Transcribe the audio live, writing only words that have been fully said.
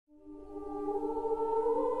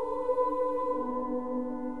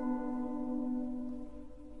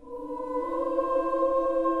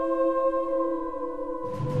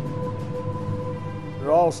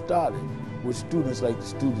all started with students like the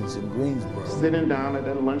students in Greensboro. Sitting down at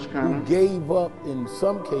that lunch counter. Who gave up, in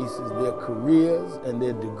some cases, their careers and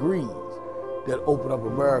their degrees that opened up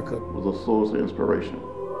America. It was a source of inspiration.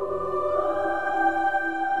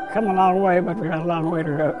 Come a long way, but we got a long way to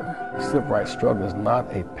go. The civil rights struggle is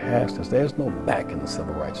not a past. There's no back in the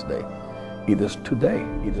civil rights day. It is today.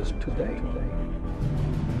 It is today.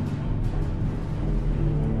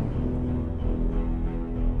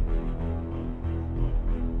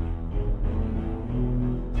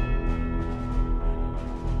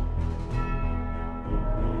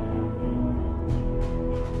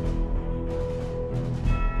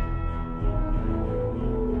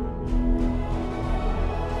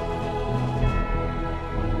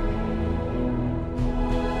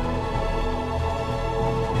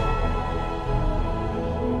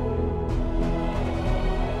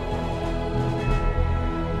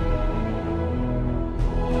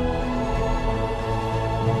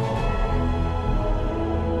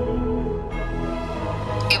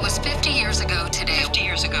 It was 50 years ago today. 50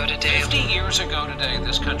 years ago today. 50 years ago today,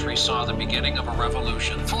 this country saw the beginning of a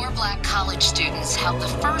revolution. 4 black college students held the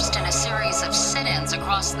first in a series of sit-ins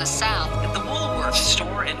across the South. At the Woolworth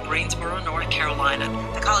store in Greensboro, North Carolina.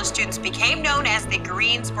 The college students became known as the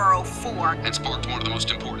Greensboro Four. And sparked one of the most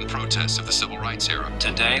important protests of the civil rights era.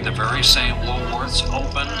 Today, the very same Woolworths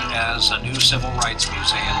opened as a new civil rights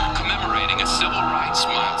museum. Commemorating a civil rights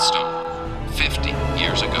milestone 50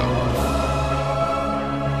 years ago.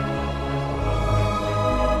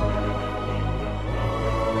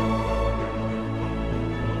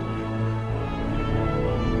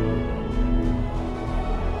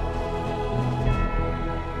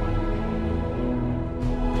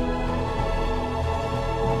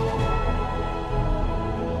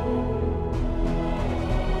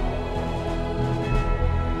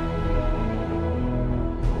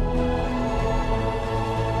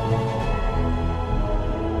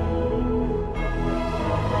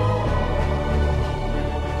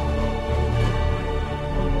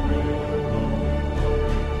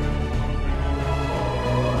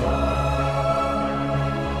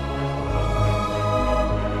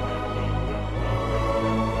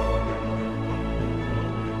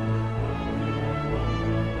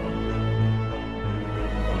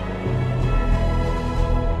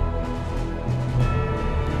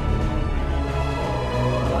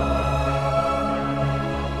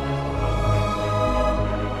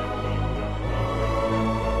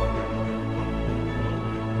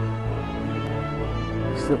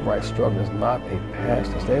 The civil rights struggle is not a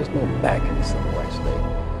past. There's no back in the civil rights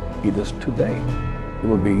day. It is today. It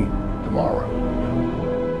will be tomorrow.